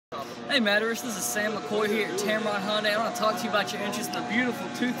Hey Madhuresh, this is Sam McCoy here at Tameron Hyundai. I want to talk to you about your interest in the beautiful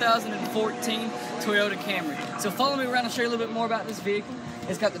 2014 Toyota Camry. So follow me around and show you a little bit more about this vehicle.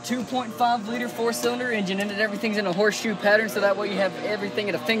 It's got the 2.5 liter 4-cylinder engine in it. Everything's in a horseshoe pattern, so that way you have everything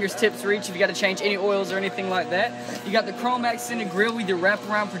at a fingertips reach if you got to change any oils or anything like that. You got the chrome accented grille with your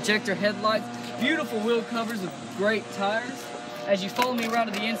wraparound projector headlights, beautiful wheel covers with great tires. As you follow me around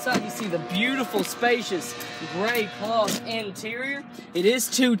to the inside, you see the beautiful, spacious, gray cloth interior. It is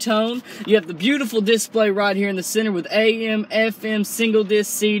two-tone. You have the beautiful display right here in the center with AM, FM, single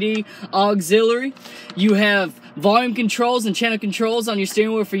disc CD, auxiliary. You have volume controls and channel controls on your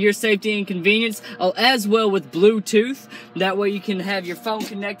steering wheel for your safety and convenience, as well with Bluetooth. That way you can have your phone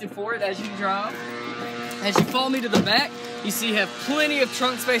connected for it as you drive. As you follow me to the back, you see you have plenty of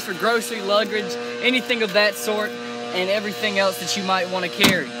trunk space for grocery, luggage, anything of that sort, and everything else that you might want to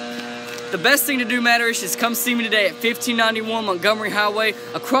carry. The best thing to do, Madhuresh, is come see me today at 1591 Montgomery Highway,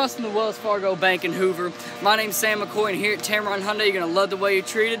 across from the Wells Fargo Bank in Hoover. My name's Sam McCoy, and here at Tameron Hyundai, you're going to love the way you're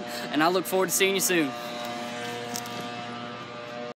treated, and I look forward to seeing you soon.